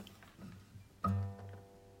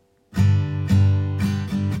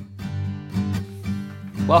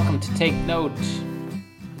Welcome to Take Note.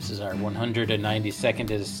 This is our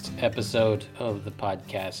 192nd episode of the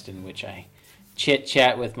podcast in which I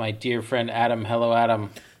chit-chat with my dear friend Adam. Hello,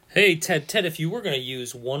 Adam. Hey, Ted. Ted, if you were going to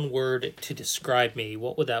use one word to describe me,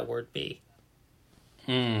 what would that word be?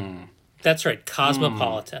 That's right,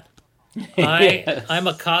 cosmopolitan. Yes. I'm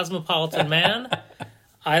a cosmopolitan man.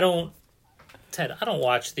 Ted, I don't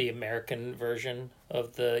watch the American version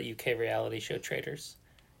of the UK reality show Traitors.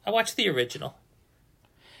 I watch the original.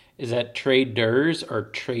 Is that traders or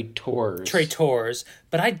traitors? Traitors,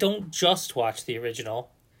 but I don't just watch the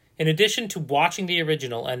original. In addition to watching the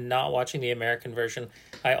original and not watching the American version,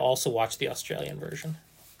 I also watch the Australian version.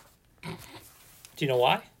 Do you know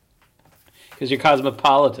why? Because you're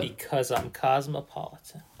cosmopolitan. Because I'm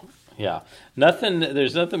cosmopolitan. Yeah.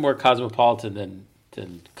 There's nothing more cosmopolitan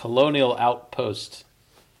than colonial outpost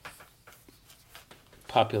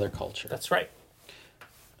popular culture. That's right.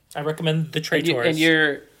 I recommend the Traitors. And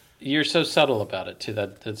you're so subtle about it too.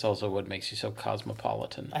 That's also what makes you so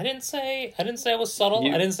cosmopolitan. I didn't say I was subtle.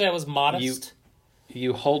 I didn't say I was modest.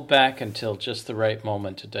 You hold back until just the right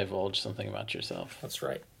moment to divulge something about yourself. That's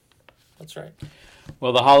right.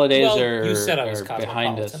 Well, the holidays you said I was are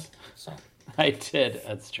behind us. So. I did.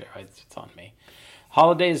 That's true. It's on me.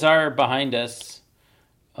 Holidays are behind us.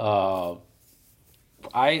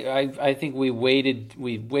 I think we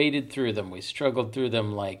waded through them. We struggled through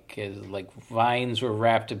them like vines were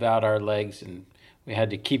wrapped about our legs, and we had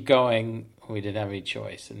to keep going. We didn't have any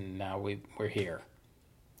choice, and now we're here.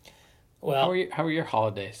 Well, how were your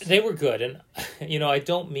holidays? They were good, and I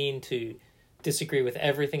don't mean to disagree with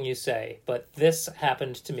everything you say, but this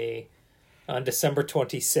happened to me on December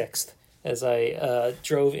 26th as I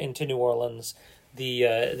drove into New Orleans. The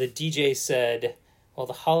DJ said, well,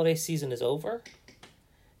 the holiday season is over,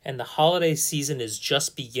 and the holiday season is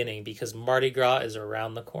just beginning because Mardi Gras is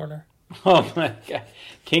around the corner. Oh, my God.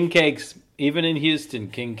 King Cakes, even in Houston,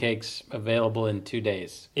 King Cakes available in 2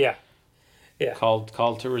 days. Yeah.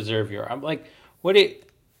 Called to reserve your... I'm like, what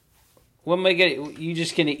am I going to... You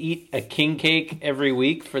just going to eat a king cake every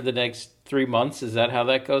week for the next 3 months? Is that how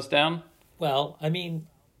that goes down? Well, I mean,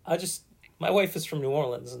 my wife is from New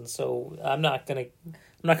Orleans, and so I'm not gonna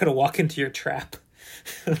walk into your trap.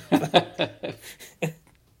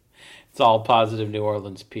 It's all positive New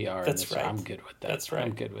Orleans PR. That's right. I'm good with that. That's right.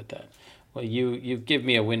 I'm good with that. Well, you give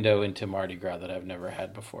me a window into Mardi Gras that I've never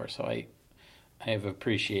had before, so I have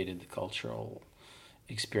appreciated the cultural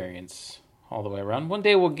experience all the way around. One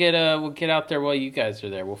day we'll get out there while you guys are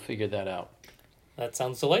there. We'll figure that out. That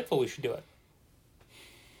sounds delightful. We should do it.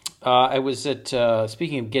 I was at,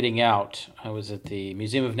 speaking of getting out, I was at the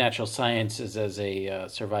Museum of Natural Sciences as a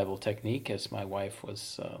survival technique as my wife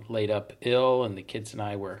was laid up ill and the kids and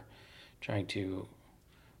I were trying to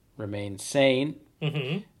remain sane.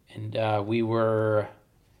 Mm-hmm. And we were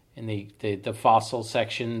in the fossil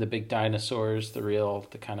section, the big dinosaurs, the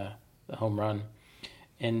home run.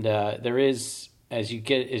 And there is, as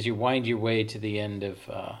you wind your way to the end of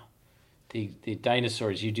the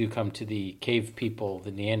dinosaurs, you do come to the cave people,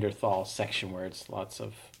 the Neanderthal section, where it's lots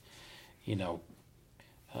of,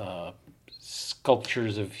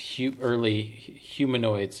 sculptures of early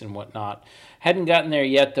humanoids and whatnot. Hadn't gotten there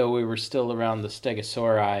yet, though. We were still around the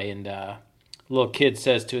Stegosauri, and little kid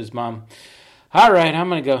says to his mom, "All right, I'm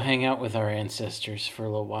going to go hang out with our ancestors for a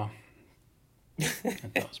little while." I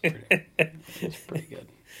thought it was pretty good.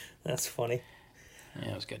 That's funny.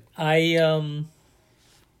 Yeah, it was good.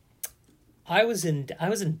 I was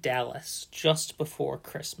in Dallas just before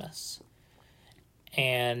Christmas,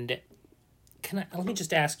 and let me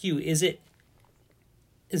just ask you: is it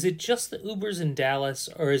just the Ubers in Dallas,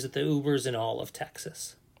 or is it the Ubers in all of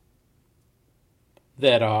Texas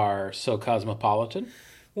that are so cosmopolitan?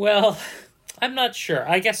 Well, I'm not sure.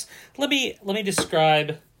 I guess let me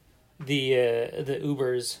describe the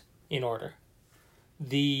Ubers in order.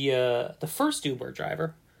 The first Uber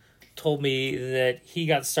driver told me that he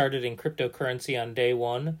got started in cryptocurrency on day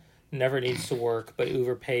one, never needs to work, but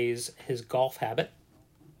Uber pays his golf habit.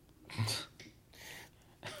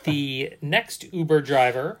 The next Uber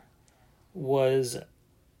driver was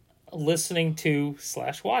listening to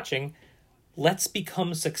 / watching Let's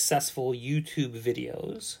Become Successful YouTube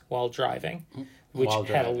videos while driving, which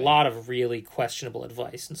had a lot of really questionable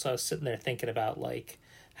advice. And so I was sitting there thinking about, what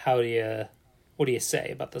do you say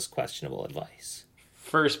about this questionable advice?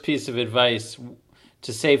 First piece of advice,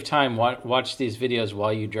 to save time, watch these videos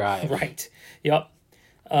while you drive. Right. Yep.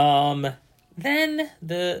 Then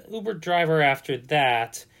the Uber driver after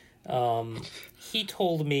that, he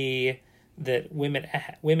told me that women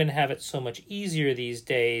have it so much easier these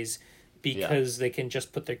days because they can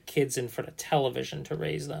just put their kids in front of television to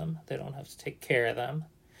raise them. They don't have to take care of them.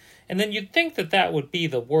 And then you'd think that would be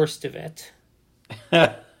the worst of it.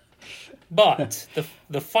 But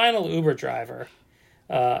the final Uber driver,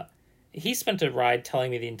 he spent a ride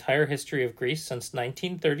telling me the entire history of Greece since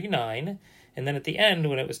 1939. And then at the end,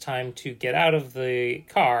 when it was time to get out of the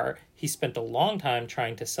car, he spent a long time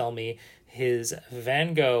trying to sell me his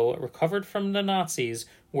Van Gogh, recovered from the Nazis,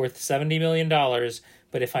 worth $70 million.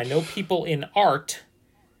 But if I know people in art,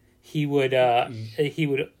 he would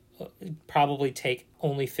probably take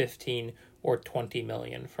only 15 or 20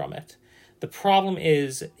 million from it. The problem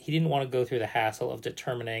is he didn't want to go through the hassle of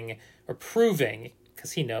determining or proving,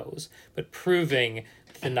 because he knows, but proving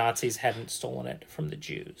that the Nazis hadn't stolen it from the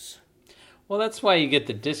Jews. Well, that's why you get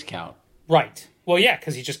the discount. Right. Well, yeah,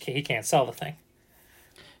 because he can't sell the thing.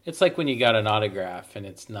 It's like when you got an autograph and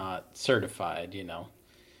it's not certified,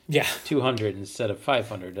 Yeah. 200 instead of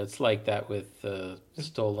 500. It's like that with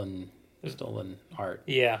stolen art.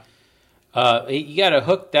 Yeah. You got to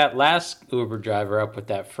hook that last Uber driver up with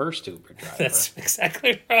that first Uber driver. That's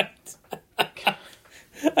exactly right.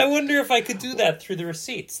 I wonder if I could do that through the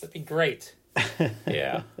receipts. That'd be great.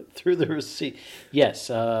 Yeah. Through the receipt. Yes,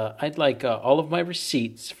 I'd like all of my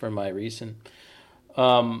receipts for my recent.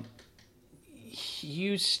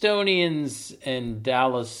 Houstonians and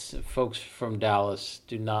Dallas, folks from Dallas,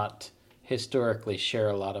 do not historically share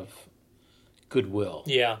a lot of goodwill.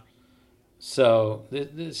 Yeah. So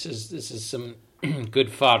this is some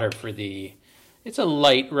good fodder for the. It's a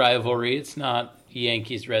light rivalry. It's not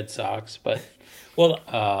Yankees Red Sox, but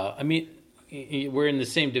I mean, we're in the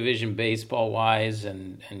same division baseball wise,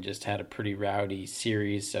 and just had a pretty rowdy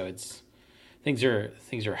series. So it's things are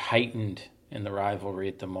heightened in the rivalry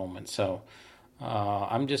at the moment. So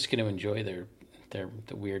I'm just going to enjoy the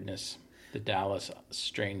weirdness, the Dallas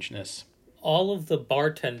strangeness. All of the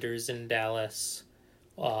bartenders in Dallas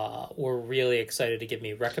were really excited to give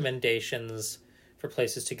me recommendations for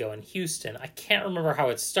places to go in Houston. I can't remember how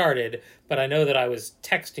it started, but I know that I was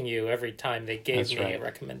texting you every time they gave me a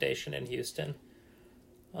recommendation in Houston.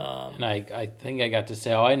 And I think I got to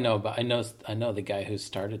say, I know the guy who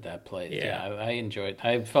started that place. Yeah, I enjoyed.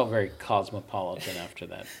 I felt very cosmopolitan after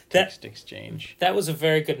that text exchange. That was a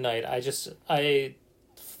very good night. I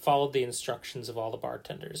followed the instructions of all the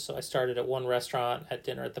bartenders. So I started at one restaurant, had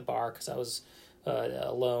dinner at the bar because I was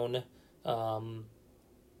alone.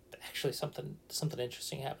 Actually, something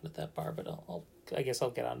interesting happened at that bar, but I guess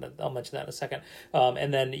I'll mention that in a second.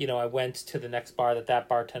 And then I went to the next bar that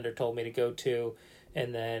bartender told me to go to.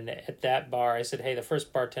 And then at that bar, I said, hey, the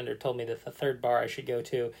first bartender told me that the third bar I should go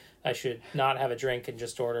to, I should not have a drink and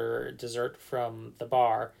just order dessert from the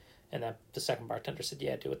bar. And the second bartender said,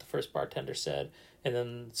 yeah, do what the first bartender said. And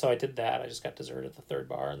then, so I did that. I just got dessert at the third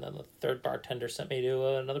bar. And then the third bartender sent me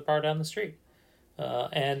to another bar down the street.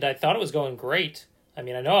 And I thought it was going great. I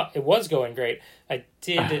mean, I know it was going great. I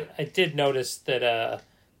did notice that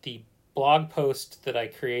the blog post that I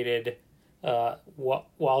created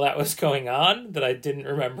while that was going on, that I didn't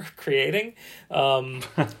remember creating,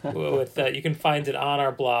 with you can find it on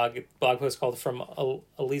our blog post called From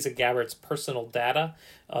Eliza Gabbert's Personal Data.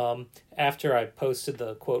 After I posted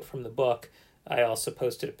the quote from the book, I also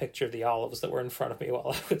posted a picture of the olives that were in front of me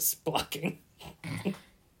while I was blogging.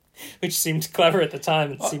 Which seemed clever at the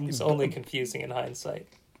time and seems only confusing in hindsight.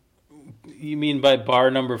 You mean by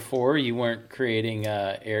bar number 4, you weren't creating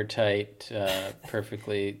airtight,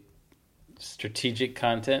 perfectly strategic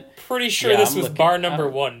content? Pretty sure this was bar number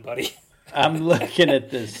 1, buddy. I'm looking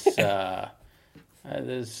at this. This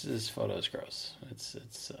photo is gross.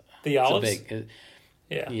 It's the olives. It's big.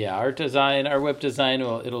 Yeah. Our web design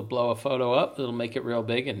it'll blow a photo up. It'll make it real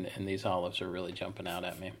big, and these olives are really jumping out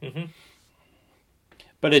at me. Mm-hmm.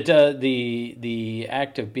 But the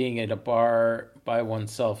act of being at a bar by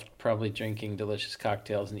oneself, probably drinking delicious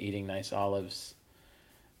cocktails and eating nice olives,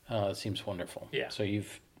 seems wonderful. Yeah. So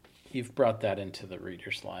you've brought that into the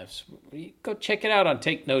readers' lives. Go check it out on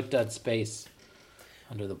TakeNote.space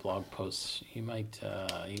under the blog posts. You might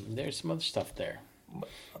there's some other stuff there.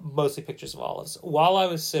 Mostly pictures of olives. While I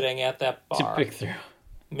was sitting at that bar, to pick through,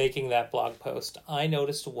 making that blog post, I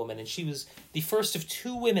noticed a woman, and she was the first of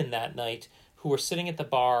 2 women that night who were sitting at the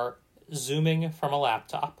bar Zooming from a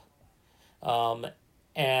laptop. And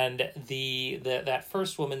that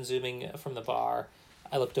first woman Zooming from the bar,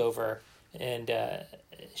 I looked over, and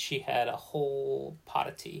she had a whole pot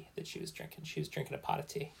of tea that she was drinking. She was drinking a pot of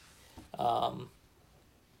tea. Pot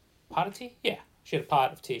of tea? Yeah. She had a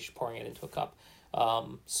pot of tea. She's pouring it into a cup.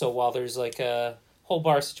 So while there's like a whole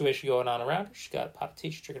bar situation going on around her, she got a pot of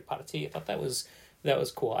tea. She drinking a pot of tea. I thought that was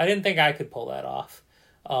cool. I didn't think I could pull that off.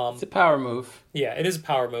 It's a power move. Yeah, it is a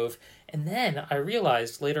power move. And then I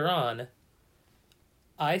realized later on,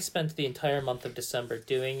 I spent the entire month of December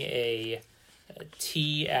doing a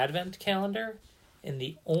tea advent calendar, and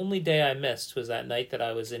the only day I missed was that night that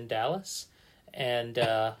I was in Dallas, and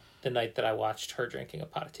the night that I watched her drinking a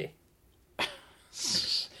pot of tea.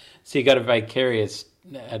 So you got a vicarious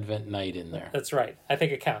Advent night in there. That's right. I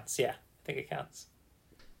think it counts. Yeah, I think it counts.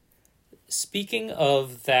 Speaking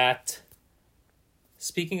of that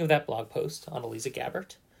blog post on Eliza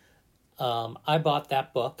Gabbert, I bought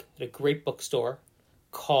that book at a great bookstore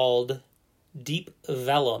called Deep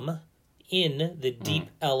Vellum in the Deep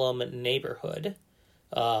Ellum neighborhood.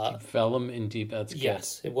 Deep Vellum in Deep, that's good.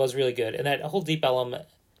 Yes, it was really good. And that whole Deep Ellum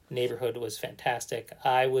neighborhood was fantastic.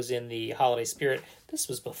 I was in the holiday spirit. This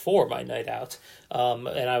was before my night out. And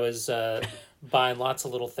I was buying lots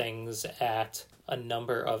of little things at a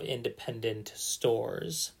number of independent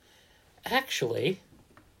stores. Actually,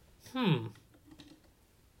 have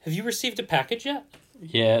you received a package yet?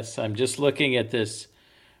 Yes, I'm just looking at this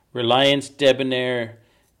Reliance Debonair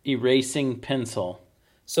erasing pencil.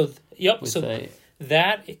 So,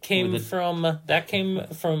 that came from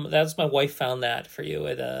that's my wife found that for you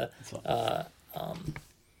at a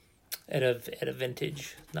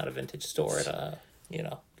vintage, not a vintage store, at a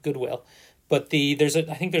Goodwill. But I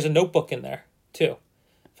think there's a notebook in there too.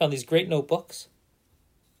 Found these great notebooks.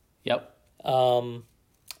 Yep. And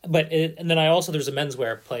then there's a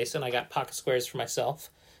menswear place, and I got pocket squares for myself.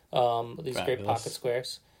 These Fabulous. Great pocket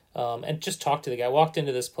squares. And just talked to the guy. Walked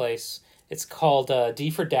into this place. It's called D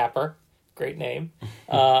for Dapper. Great name.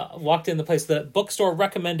 Walked in the place. The bookstore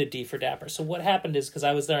recommended D for Dapper. So what happened is, because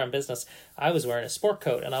I was there on business, I was wearing a sport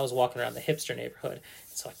coat, and I was walking around the hipster neighborhood.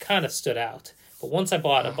 So I kind of stood out. But once I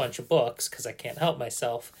bought a bunch of books, because I can't help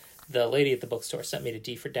myself, the lady at the bookstore sent me to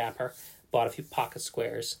D for Dapper. Bought a few pocket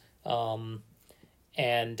squares. But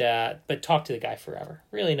talked to the guy forever.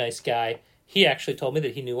 Really nice guy. He actually told me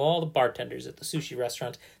that he knew all the bartenders at the sushi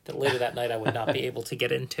restaurant that later that night I would not be able to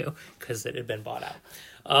get into because it had been bought out.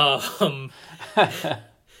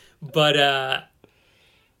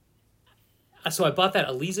 So I bought that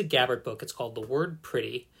Eliza Gabbert book. It's called The Word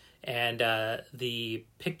Pretty. And the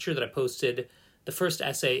picture that I posted, the first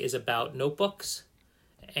essay is about notebooks.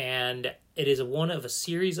 And it is one of a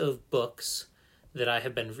series of books that I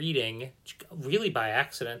have been reading, really by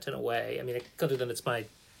accident in a way. I mean, other than it's my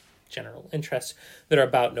general interest, that are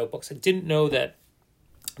about notebooks. I didn't know that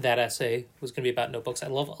essay was going to be about notebooks. I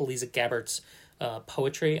love Eliza Gabbert's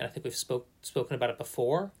poetry, and I think we've spoken about it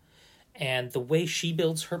before. And the way she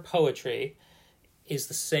builds her poetry is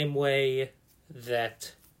the same way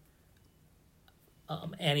that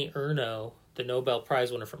Annie Ernaux, the Nobel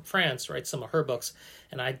Prize winner from France, writes some of her books.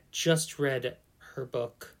 And I just read her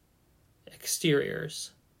book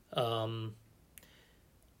Exteriors.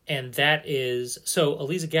 And that is, so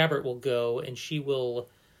Eliza Gabbert will go and she will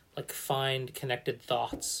find connected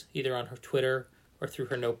thoughts either on her Twitter or through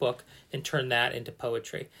her notebook and turn that into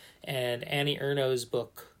poetry. And Annie Ernaux's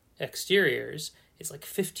book Exteriors is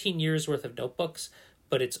 15 years worth of notebooks,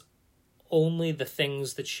 but it's only the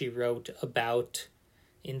things that she wrote about,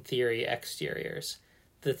 in theory, exteriors.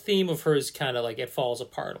 The theme of hers kind of it falls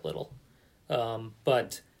apart a little.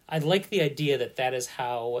 But I like the idea that is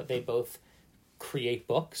how they both create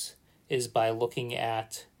books, is by looking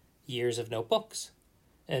at years of notebooks.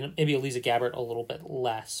 And maybe Eliza Gabbert a little bit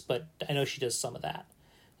less, but I know she does some of that.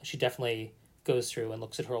 She definitely goes through and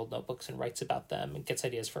looks at her old notebooks and writes about them and gets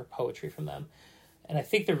ideas for poetry from them. And I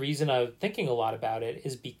think the reason I'm thinking a lot about it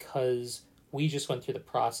is because we just went through the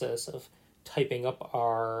process of typing up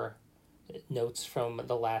our notes from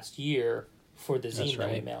the last year for the zine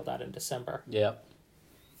that we mailed out in December. Yep.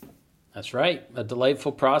 That's right. A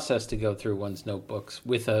delightful process to go through one's notebooks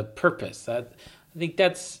with a purpose. I think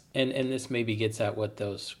that's, and this maybe gets at what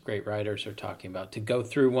those great writers are talking about, to go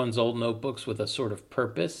through one's old notebooks with a sort of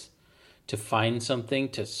purpose, to find something,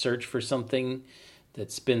 to search for something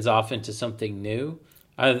that spins off into something new.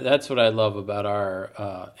 That's what I love about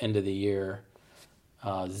our end of the year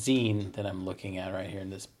zine that I'm looking at right here in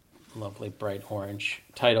this lovely bright orange,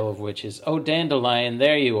 title of which is "Oh Dandelion,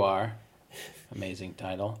 There You Are." Amazing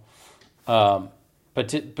title. But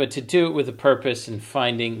to do it with a purpose and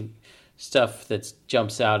finding stuff that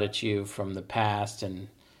jumps out at you from the past, and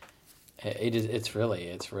it's really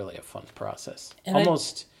a fun process. And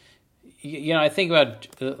almost, I think about.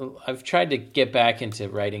 I've tried to get back into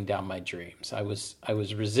writing down my dreams. I was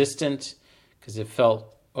resistant because it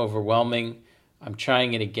felt overwhelming. I'm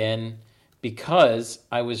trying it again because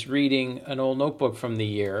I was reading an old notebook from the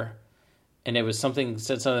year, and it was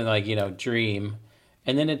said something like dream.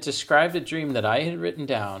 And then it described a dream that I had written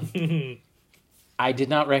down. I did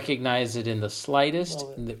not recognize it in the slightest.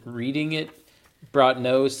 Reading it brought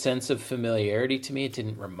no sense of familiarity to me. It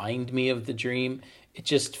didn't remind me of the dream. It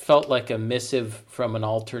just felt like a missive from an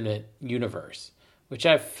alternate universe, which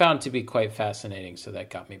I found to be quite fascinating. So that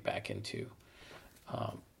got me back into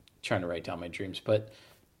trying to write down my dreams. But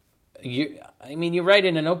you write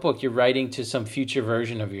in a notebook, you're writing to some future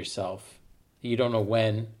version of yourself. You don't know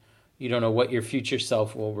when, you don't know what your future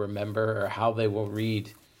self will remember or how they will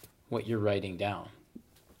read what you're writing down.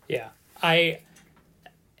 Yeah. I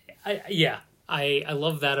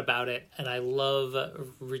love that about it, and I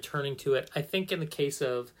love returning to it. I think in the case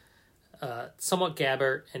of somewhat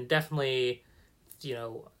Gabbert, and definitely,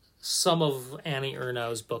 some of Annie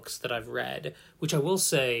Ernaux's books that I've read, which I will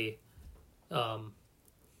say,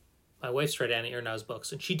 my wife's read Annie Ernaux's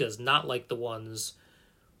books, and she does not like the ones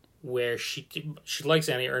where she likes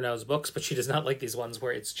Annie Ernaux's books, but she does not like these ones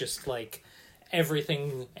where it's just like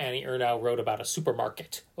everything Annie Ernaux wrote about a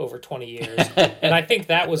supermarket over 20 years. And I think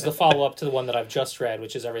that was the follow-up to the one that I've just read,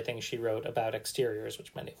 which is everything she wrote about exteriors,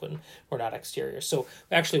 which many of them were not exteriors. So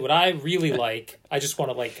actually what I really like, I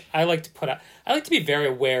like to be very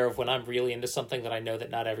aware of when I'm really into something that I know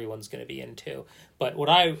that not everyone's going to be into. But what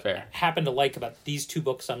I happen to like about these two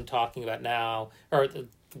books I'm talking about now, or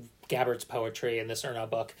Gabbert's poetry and this Ernaux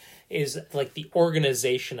book, is like the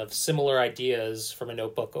organization of similar ideas from a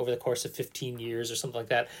notebook over the course of 15 years or something like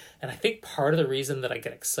that. And I think part of the reason that I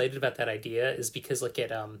get excited about that idea is because like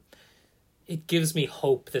it gives me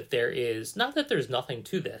hope that there is, not that there's nothing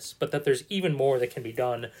to this, but that there's even more that can be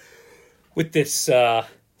done with this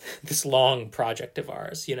this long project of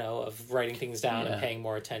ours, of writing things down and paying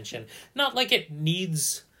more attention. Not like it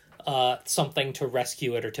needs something to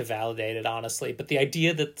rescue it or to validate it, honestly, but the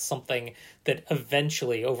idea that something that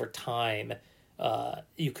eventually over time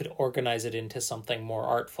you could organize it into something more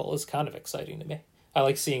artful is kind of exciting to me. I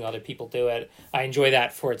like seeing other people do it. I enjoy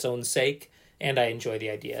that for its own sake, and I enjoy the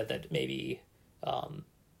idea that maybe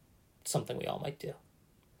something we all might do.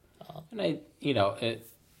 And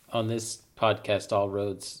on this podcast, all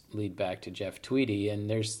roads lead back to Jeff Tweedy,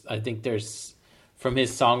 and I think there's from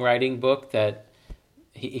his songwriting book that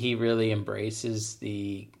he really embraces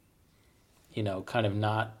the, kind of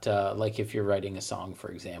not like if you're writing a song,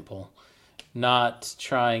 for example, not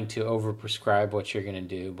trying to overprescribe what you're going to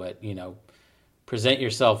do, but, present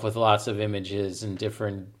yourself with lots of images and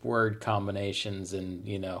different word combinations and,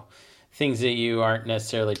 things that you aren't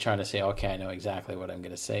necessarily trying to say, okay, I know exactly what I'm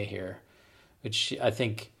going to say here, which I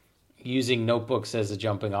think using notebooks as a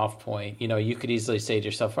jumping off point, you could easily say to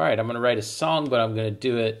yourself, all right, I'm going to write a song, but I'm going to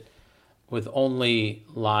do it with only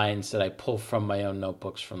lines that I pull from my own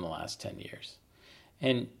notebooks from the last 10 years.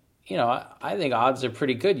 And, I think odds are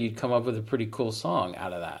pretty good you'd come up with a pretty cool song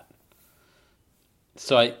out of that.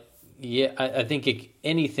 So I think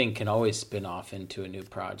anything can always spin off into a new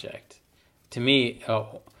project. To me,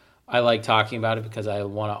 I like talking about it because I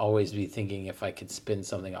want to always be thinking if I could spin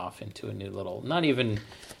something off into a new little, not even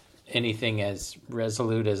anything as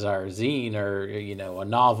resolute as our zine or, a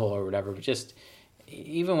novel or whatever, but just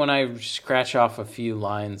even when I scratch off a few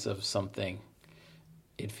lines of something,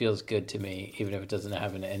 it feels good to me, even if it doesn't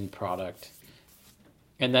have an end product.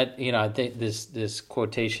 And that, I think this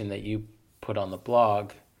quotation that you put on the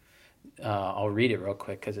blog, I'll read it real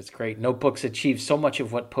quick because it's great. Notebooks achieve so much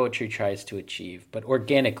of what poetry tries to achieve, but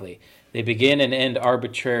organically. They begin and end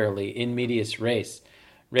arbitrarily, in medias res,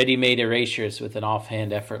 ready-made erasures with an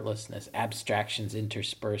offhand effortlessness, abstractions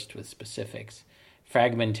interspersed with specifics.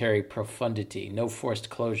 Fragmentary profundity, no forced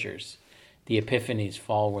closures. The epiphanies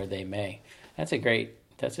fall where they may. That's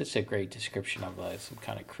just a great description of some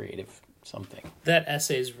kind of creative something. That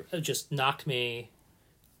essay's just knocked me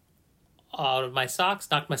out of my socks,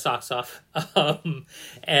 knocked my socks off.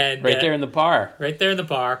 And right there in the bar. Right there in the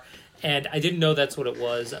bar. And I didn't know that's what it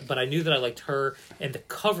was, but I knew that I liked her. And the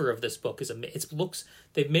cover of this book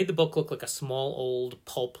they've made the book look like a small old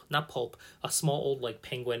a small old like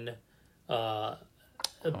penguin book.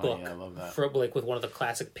 Yeah, I love that. With one of the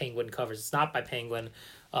classic Penguin covers. It's not by Penguin.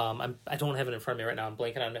 I don't have it in front of me right now. I'm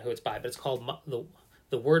blanking. I don't know who it's by, but it's called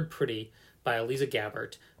The Word Pretty by Eliza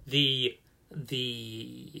Gabbert. The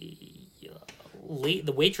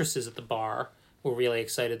waitresses at the bar were really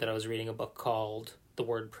excited that I was reading a book called The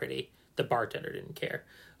Word Pretty. The bartender didn't care.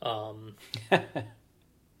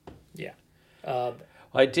 Yeah.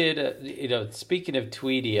 I did, speaking of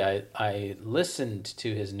Tweedy, I listened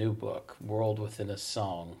to his new book, World Within a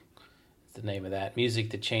Song. It's the name of that. Music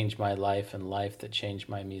That Changed My Life and Life That Changed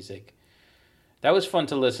My Music. That was fun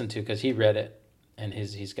to listen to because he read it, and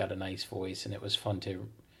he's got a nice voice, and it was fun to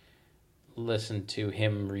listen to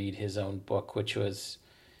him read his own book, which was,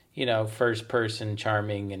 first person,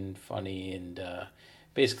 charming and funny, and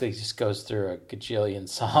basically just goes through a gajillion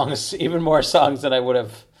songs, even more songs than I would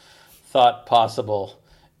have thought possible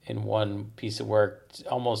in one piece of work,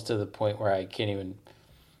 almost to the point where I can't even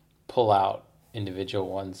pull out individual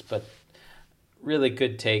ones. But really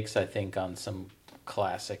good takes, I think, on some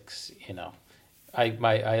classics. I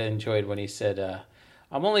enjoyed when he said,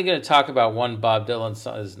 I'm only going to talk about one Bob Dylan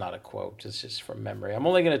song. This is not a quote, it's just from memory. I'm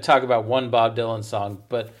only going to talk about one Bob Dylan song,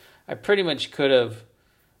 but I pretty much could have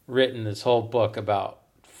written this whole book about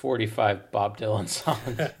 45 Bob Dylan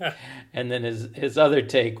songs. And then his other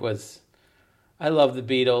take was, I love the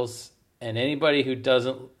Beatles, and anybody who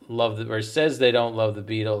doesn't love or says they don't love the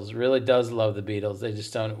Beatles really does love the Beatles. They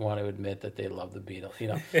just don't want to admit that they love the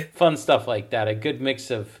Beatles. Fun stuff like that. A good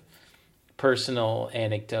mix of personal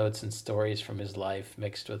anecdotes and stories from his life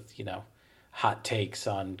mixed with, hot takes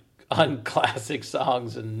on classic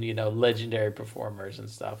songs and, legendary performers and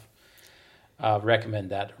stuff. Recommend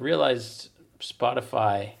that. Realized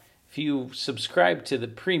Spotify, if you subscribe to the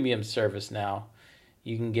premium service now,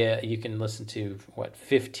 you can listen to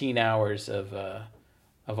 15 hours of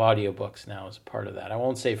audiobooks now as part of that. I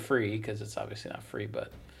won't say free because it's obviously not free,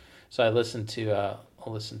 but so I'll listen to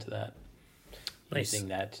that. Nice. Using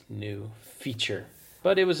that new feature.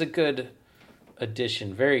 But it was a good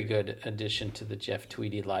addition, very good addition to the Jeff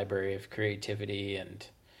Tweedy library of creativity and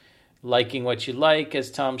liking what you like,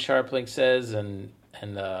 as Tom Sharpling says, and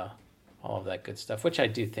all of that good stuff, which I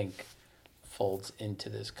do think folds into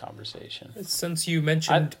this conversation. Since you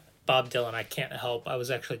mentioned Bob Dylan, I can't help. I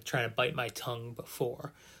was actually trying to bite my tongue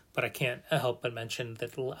before, but I can't help but mention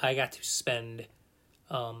that I got to spend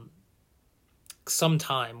some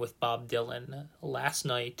time with Bob Dylan last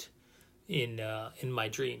night in my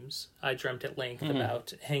dreams. I dreamt at length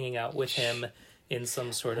about hanging out with him in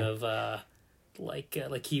some sort of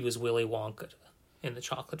like he was Willy Wonka in the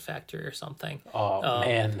Chocolate Factory or something. Oh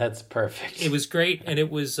man, that's perfect. It was great, and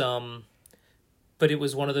it was but it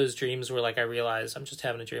was one of those dreams where I realized I'm just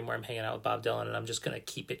having a dream where I'm hanging out with Bob Dylan and I'm just gonna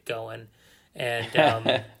keep it going.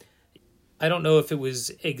 And I don't know if it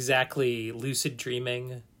was exactly lucid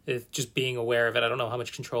dreaming, if just being aware of it. I don't know how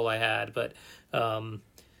much control I had, but for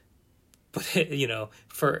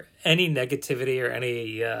any negativity or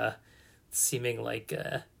any seeming like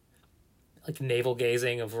navel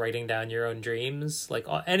gazing of writing down your own dreams,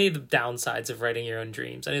 any of the downsides of writing your own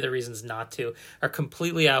dreams, any of the reasons not to, are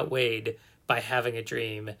completely outweighed by having a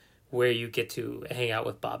dream where you get to hang out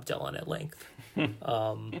with Bob Dylan at length.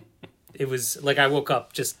 It was I woke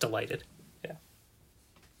up just delighted. Yeah,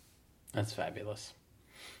 that's fabulous.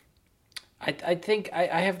 I think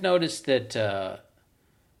I have noticed that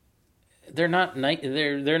they're not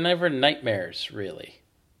they're never nightmares really.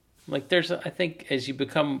 I think as you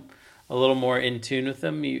become a little more in tune with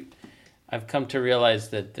them, I've come to realize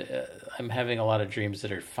that I'm having a lot of dreams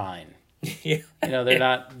that are fine. Yeah.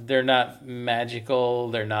 They're not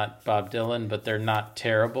magical, they're not Bob Dylan, but they're not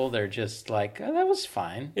terrible. They're just that was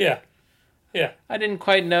fine. Yeah. Yeah. I didn't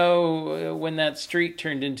quite know when that street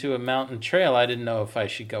turned into a mountain trail. I didn't know if I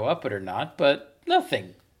should go up it or not, but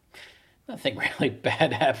nothing really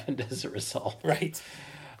bad happened as a result. Right.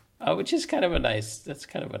 Which is kind of a nice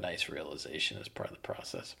realization as part of the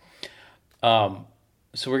process. So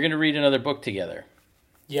we're going to read another book together.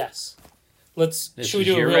 Yes. Should we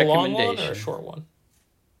do a real long one or a short one?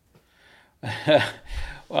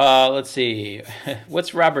 Let's see.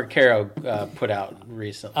 What's Robert Caro put out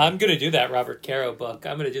recently? I'm going to do that Robert Caro book.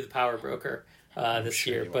 I'm going to do The Power Broker this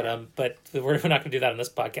year, but we're not going to do that on this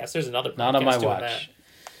podcast. There's another podcast Not on my doing watch. That.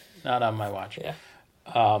 Not on my watch. Yeah.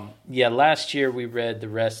 Last year we read The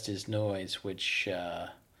Rest Is Noise, which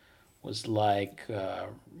was like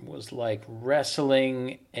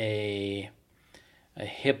wrestling a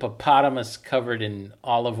hippopotamus covered in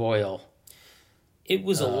olive oil. It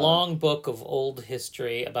was a long book of old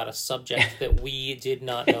history about a subject that we did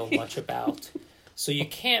not know much about. So you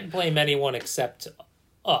can't blame anyone except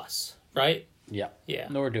us, right? Yeah. Yeah.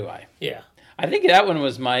 Nor do I. Yeah. I think that one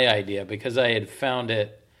was my idea because I had found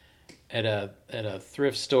it at a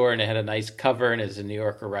thrift store and it had a nice cover and is a New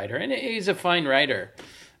Yorker writer. And he's a fine writer.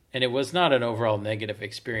 And it was not an overall negative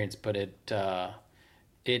experience, but it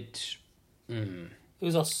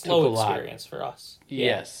was a slow experience for us.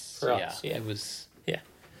 Yes. For us. Yeah. It was. Yeah.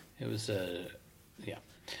 It was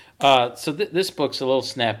so this book's a little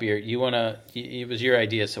snappier. It was your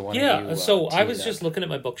idea, so why don't you? So I was just looking at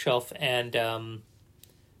my bookshelf, and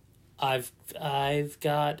I've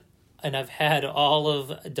had all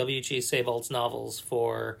of W.G. Sebald's novels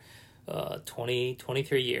for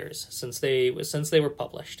 23 years since they were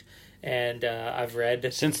published, and I've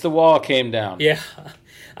read since the wall came down. Yeah,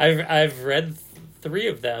 I've read 3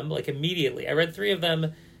 of them immediately. I read 3 of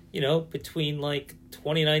them, between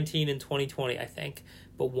 2019 and 2020, I think.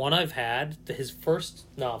 But one I've had, his first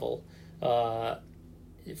novel,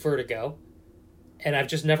 Vertigo, and I've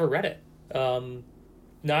just never read it.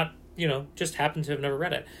 Not, just happened to have never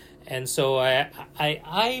read it. And so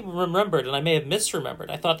I remembered, and I may have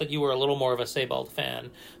misremembered. I thought that you were a little more of a Sebald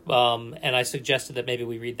fan, and I suggested that maybe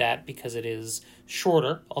we read that because it is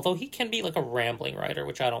shorter. Although he can be like a rambling writer,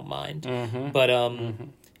 which I don't mind. Mm-hmm. But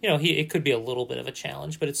it could be a little bit of a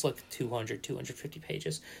challenge. But it's like 250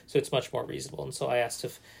 pages, so it's much more reasonable. And so I asked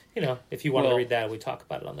if you wanted to read that, we talk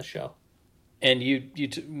about it on the show. And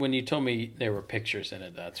when you told me there were pictures in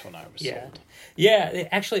it, that's when I was sold. Yeah.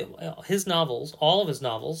 Actually, his novels, all of his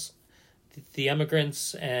novels, The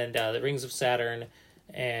Emigrants and The Rings of Saturn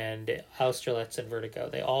and Austerlitz and Vertigo,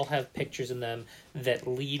 they all have pictures in them that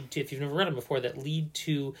lead to, if you've never read them before, that lead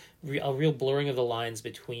to a real blurring of the lines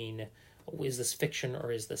between, is this fiction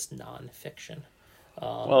or is this non-fiction?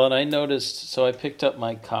 And I noticed, so I picked up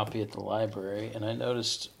my copy at the library, and I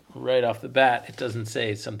noticed right off the bat, it doesn't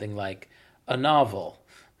say something like a novel.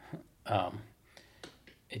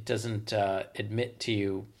 It doesn't admit to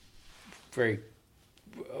you very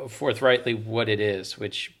forthrightly what it is,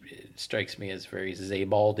 which strikes me as very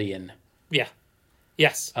Zebaldian. Yeah.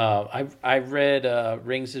 Yes. I read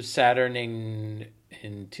Rings of Saturn in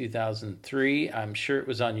 2003. I'm sure it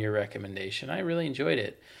was on your recommendation. I really enjoyed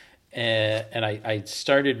it. And I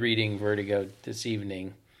started reading Vertigo this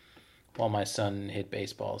evening while my son hit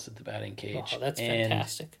baseballs at the batting cage. Oh, that's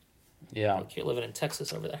fantastic. Yeah. Like you're living in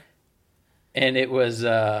Texas over there. And it was,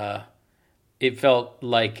 it felt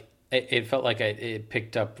like it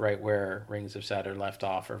picked up right where Rings of Saturn left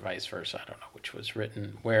off, or vice versa. I don't know which was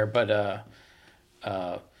written where, but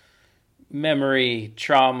memory,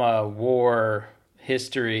 trauma, war,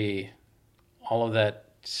 history, all of that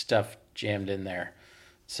stuff jammed in there.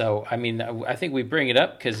 So, I mean, I think we bring it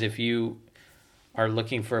up because if you are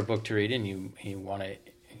looking for a book to read and you want to,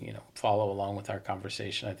 follow along with our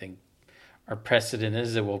conversation, I think our precedent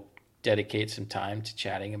is that we'll dedicate some time to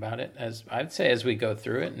chatting about it, as I'd say, as we go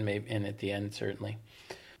through it, and at the end, certainly.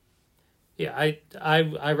 Yeah,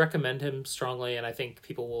 I recommend him strongly, and I think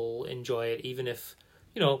people will enjoy it, even if,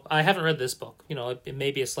 I haven't read this book. It may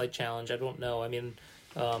be a slight challenge. I don't know. I mean,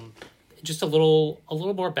 just a little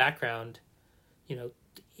more background,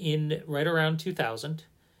 in right around 2000,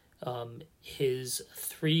 his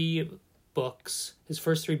first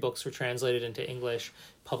three books were translated into English,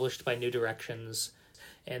 published by New Directions,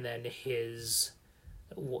 and then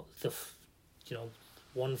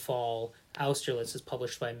One Fall, Austerlitz is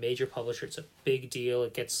published by a major publisher. It's a big deal.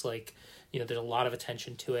 It gets there's a lot of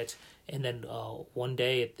attention to it. And then one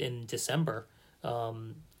day in December,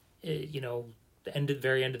 very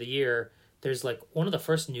end of the year, there's one of the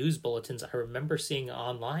first news bulletins I remember seeing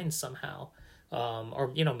online somehow.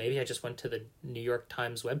 Or maybe I just went to the New York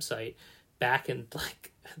Times website back in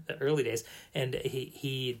the early days, and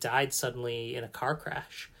he died suddenly in a car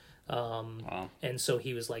crash. Wow. And so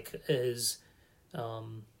he was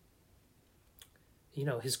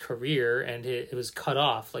his career, and it was cut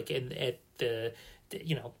off at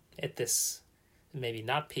this, maybe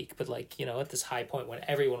not peak, but at this high point when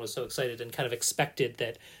everyone was so excited and kind of expected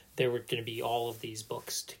that there were going to be all of these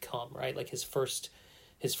books to come, right? His first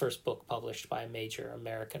book published by a major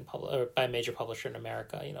publisher in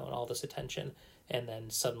America, and all this attention, and then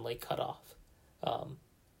suddenly cut off.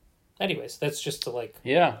 Anyways, that's just a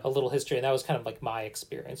little history, and that was kind of my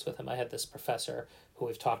experience with him. I had this professor who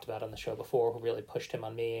we've talked about on the show before, who really pushed him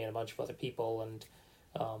on me and a bunch of other people, and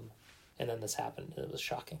then this happened. It was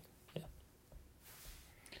shocking. Yeah.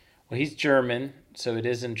 Well, he's German, so it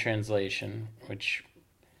is in translation, which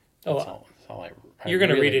that's all I you're going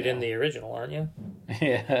to really read it know. In the original, aren't you?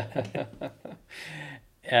 Yeah.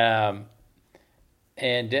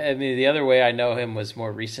 And I mean, the other way I know him was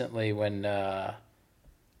more recently when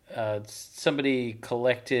somebody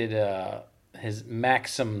collected his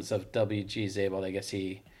maxims of W.G. Zabel. I guess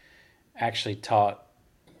he actually taught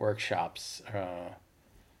workshops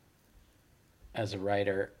as a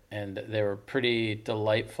writer, and they were pretty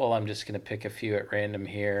delightful. I'm just going to pick a few at random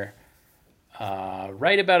here.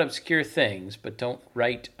 Write about obscure things, but don't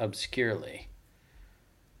write obscurely.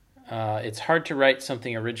 It's hard to write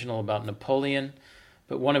something original about Napoleon,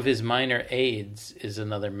 but one of his minor aids is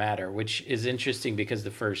another matter, which is interesting because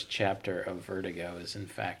the first chapter of Vertigo is in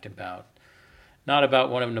fact not about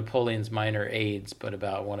one of Napoleon's minor aids, but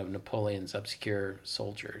about one of Napoleon's obscure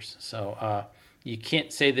soldiers. So you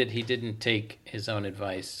can't say that he didn't take his own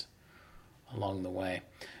advice along the way.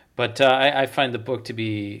 But I find the book to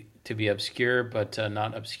be obscure, but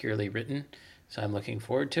not obscurely written. So I'm looking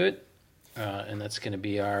forward to it. And that's going to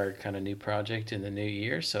be our kind of new project in the new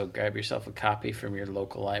year. So grab yourself a copy from your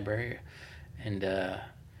local library and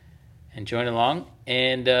join along.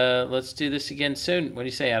 And let's do this again soon. What do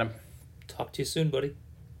you say, Adam? Talk to you soon, buddy.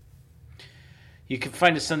 You can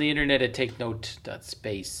find us on the internet at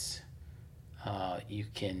takenote.space. You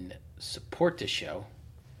can support the show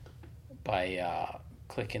by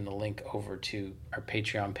clicking the link over to our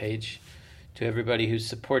Patreon page. To everybody who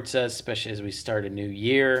supports us, especially as we start a new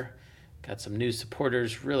year, got some new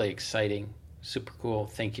supporters, really exciting, super cool.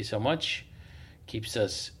 Thank you so much. Keeps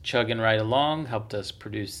us chugging right along, helped us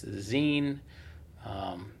produce the zine,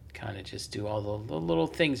 kind of just do all the little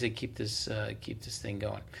things that keep this thing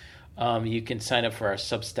going. You can sign up for our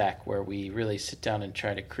Substack, where we really sit down and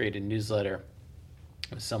try to create a newsletter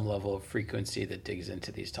with some level of frequency that digs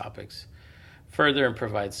into these topics further and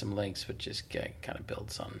provides some links, but just kind of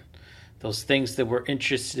builds on those things that we're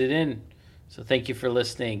interested in. So thank you for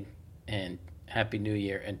listening, and Happy New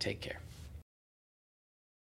Year, and take care.